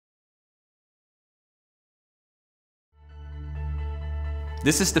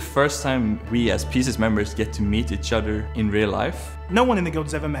This is the first time we as Pieces members get to meet each other in real life. No one in the guild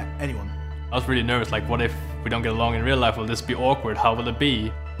has ever met anyone. I was really nervous, like what if we don't get along in real life? Will this be awkward? How will it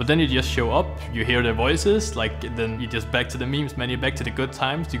be? But then you just show up, you hear their voices, like then you just back to the memes, man, you back to the good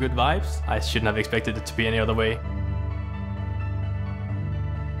times, the good vibes. I shouldn't have expected it to be any other way.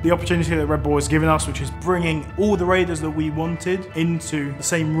 The opportunity that Red Bull has given us, which is bringing all the raiders that we wanted into the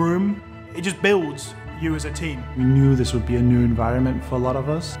same room, it just builds you as a team. We knew this would be a new environment for a lot of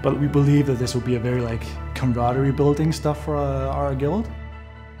us, but we believe that this will be a very camaraderie building stuff for our guild.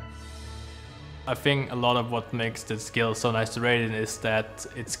 I think a lot of what makes this guild so nice to raid in is that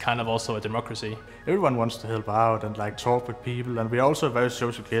it's kind of also a democracy. Everyone wants to help out and talk with people, and we're also a very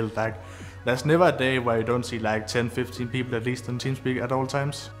social guild. There's never a day where you don't see 10, 15 people at least on TeamSpeak at all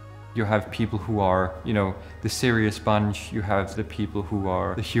times. You have people who are, the serious bunch. You have the people who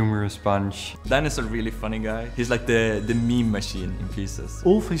are the humorous bunch. Dan is a really funny guy. He's like the meme machine in Pieces.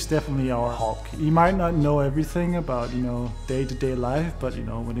 Ulf is definitely our hawk. He might not know everything about, day-to-day life, but,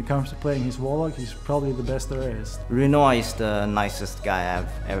 when it comes to playing his warlock, he's probably the best there is. Renoir is the nicest guy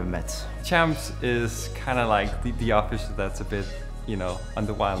I've ever met. Champs is kind of like the officer that's a bit, on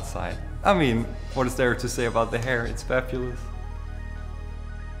the wild side. I mean, what is there to say about the hair? It's fabulous.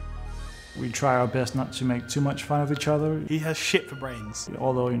 We try our best not to make too much fun of each other. He has shit for brains.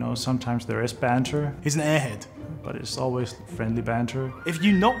 Although, sometimes there is banter. He's an airhead. But it's always friendly banter. If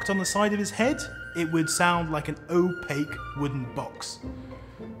you knocked on the side of his head, it would sound like an opaque wooden box.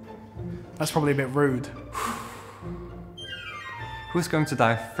 That's probably a bit rude. Who's going to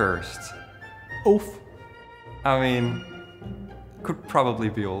die first? Ulf. I mean, could probably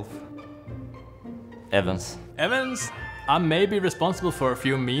be Ulf. Evans. Evans? I may be responsible for a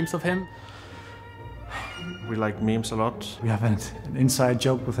few memes of him. We like memes a lot. We have an inside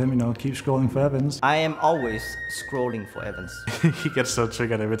joke with him, keep scrolling for Evans. I am always scrolling for Evans. He gets so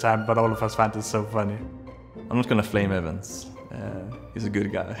triggered every time, but all of us find it so funny. I'm not gonna flame Evans. He's a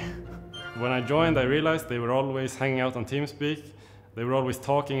good guy. When I joined, I realized they were always hanging out on TeamSpeak. They were always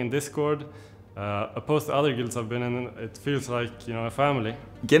talking in Discord. Opposed to other guilds I've been in, it feels like, a family.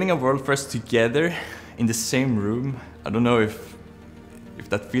 Getting a world first together in the same room, I don't know if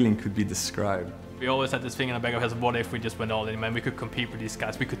that feeling could be described. We always had this thing in the back of our heads, what if we just went all in, man, we could compete with these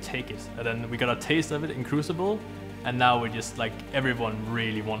guys, we could take it. And then we got a taste of it in Crucible, and now we're just everyone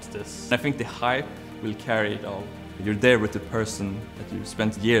really wants this. I think the hype will carry it all. You're there with the person that you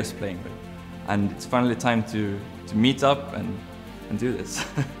spent years playing with. And it's finally time to meet up and do this.